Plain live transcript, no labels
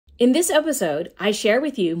In this episode, I share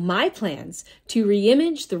with you my plans to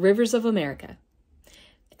reimage the rivers of America.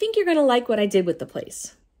 I think you're going to like what I did with the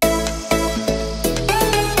place.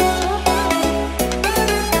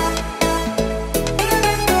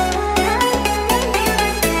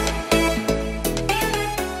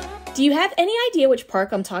 Do you have any idea which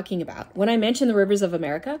park I'm talking about when I mention the rivers of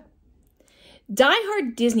America?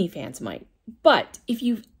 Die-hard Disney fans might, but if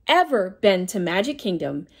you've ever been to Magic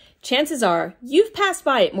Kingdom, chances are you've passed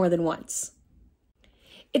by it more than once.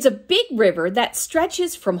 It's a big river that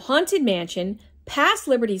stretches from Haunted Mansion past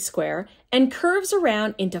Liberty Square and curves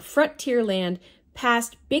around into Frontierland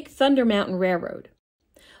past Big Thunder Mountain Railroad.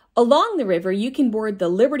 Along the river, you can board the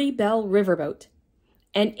Liberty Bell riverboat,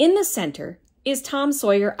 and in the center is Tom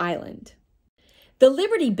Sawyer Island. The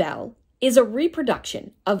Liberty Bell is a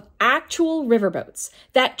reproduction of actual riverboats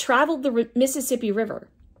that traveled the Mississippi River.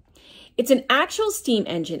 It's an actual steam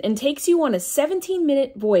engine and takes you on a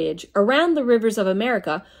 17-minute voyage around the rivers of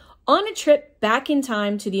America on a trip back in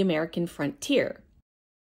time to the American frontier.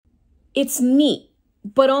 It's neat,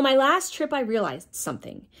 but on my last trip I realized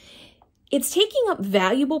something. It's taking up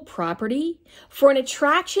valuable property for an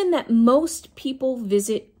attraction that most people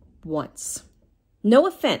visit once. No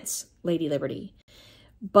offense, Lady Liberty,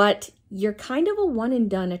 but you're kind of a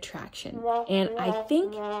one-and-done attraction, and I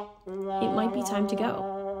think it might be time to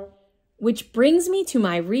go. Which brings me to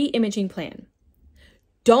my re-imaging plan.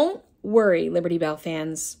 Don't worry, Liberty Bell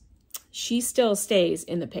fans. She still stays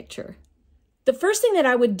in the picture. The first thing that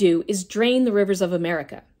I would do is drain the rivers of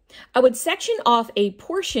America. I would section off a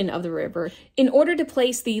portion of the river in order to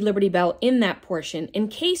place the Liberty Bell in that portion in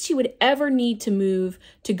case you would ever need to move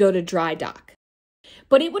to go to dry dock.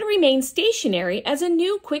 But it would remain stationary as a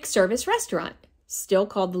new quick service restaurant, still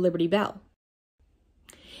called the Liberty Bell.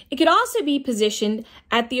 It could also be positioned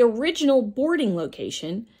at the original boarding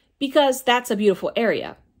location because that's a beautiful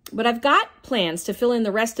area. But I've got plans to fill in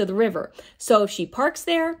the rest of the river, so if she parks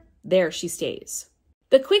there, there she stays.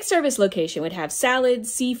 The quick service location would have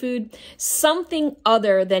salads, seafood, something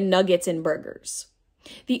other than nuggets and burgers.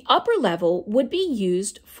 The upper level would be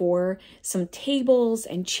used for some tables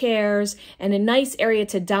and chairs and a nice area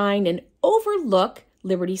to dine and overlook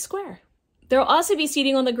Liberty Square. There will also be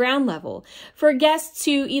seating on the ground level for guests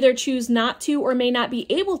who either choose not to or may not be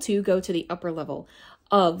able to go to the upper level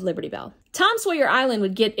of Liberty Bell. Tom Sawyer Island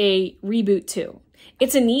would get a reboot too.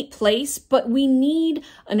 It's a neat place, but we need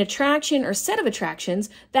an attraction or set of attractions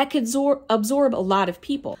that could absorb a lot of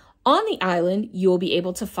people. On the island, you will be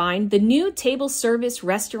able to find the new table service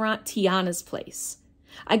restaurant Tiana's Place.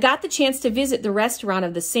 I got the chance to visit the restaurant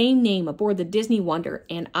of the same name aboard the Disney Wonder,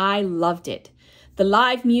 and I loved it. The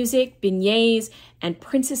live music, beignets, and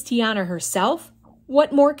Princess Tiana herself,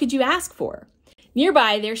 what more could you ask for?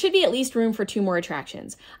 Nearby, there should be at least room for 2 more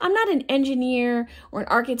attractions. I'm not an engineer or an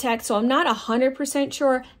architect, so I'm not 100%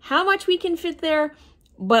 sure how much we can fit there,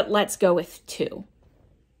 but let's go with 2.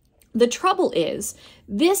 The trouble is,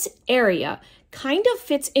 this area kind of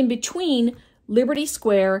fits in between Liberty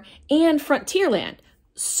Square and Frontierland,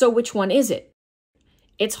 so which one is it?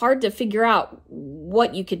 It's hard to figure out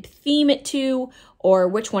what you could theme it to or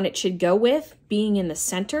which one it should go with, being in the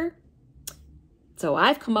center. So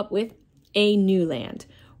I've come up with a new land.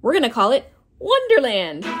 We're going to call it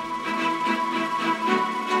Wonderland.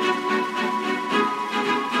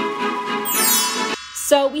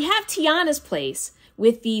 So we have Tiana's Place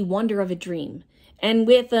with the wonder of a dream. And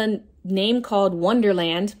with a name called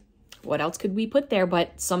Wonderland, what else could we put there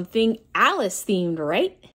but something Alice themed,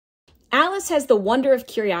 right? Alice has the wonder of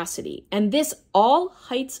curiosity, and this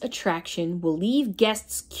all-heights attraction will leave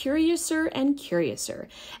guests curiouser and curiouser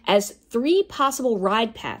as 3 possible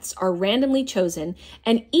ride paths are randomly chosen,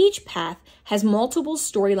 and each path has multiple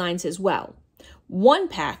storylines as well. One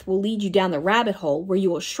path will lead you down the rabbit hole where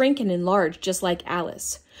you will shrink and enlarge just like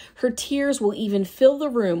Alice. Her tears will even fill the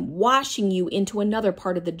room, washing you into another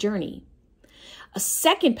part of the journey. A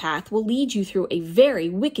second path will lead you through a very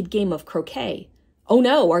wicked game of croquet. Oh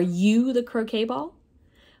no, are you the croquet ball?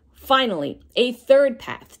 Finally, a third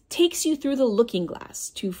path takes you through the looking glass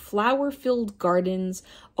to flower-filled gardens,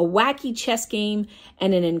 a wacky chess game,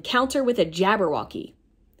 and an encounter with a Jabberwocky.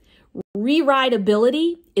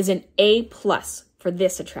 Re-rideability is an A+ for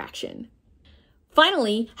this attraction.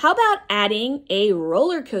 Finally, how about adding a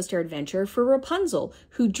roller coaster adventure for Rapunzel,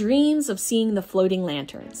 who dreams of seeing the floating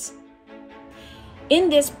lanterns? In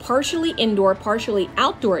this partially indoor, partially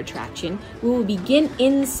outdoor attraction, we will begin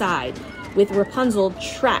inside with Rapunzel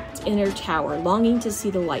trapped in her tower, longing to see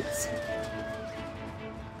the lights.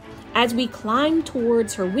 As we climb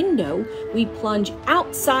towards her window, we plunge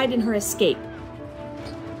outside in her escape.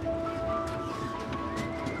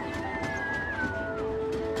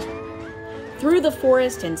 through the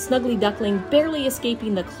forest and Snuggly Duckling barely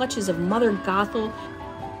escaping the clutches of Mother Gothel,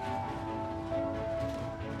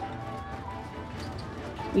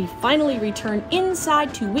 we finally return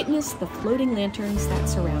inside to witness the floating lanterns that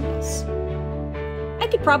surround us. I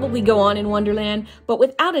could probably go on in Wonderland, but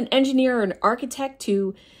without an engineer or an architect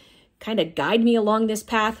to kind of guide me along this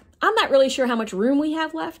path, I'm not really sure how much room we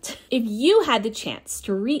have left. If you had the chance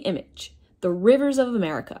to re-image the rivers of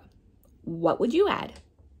America, what would you add?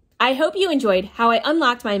 I hope you enjoyed how I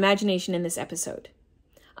unlocked my imagination in this episode.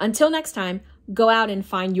 Until next time, go out and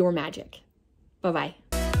find your magic. Bye-bye.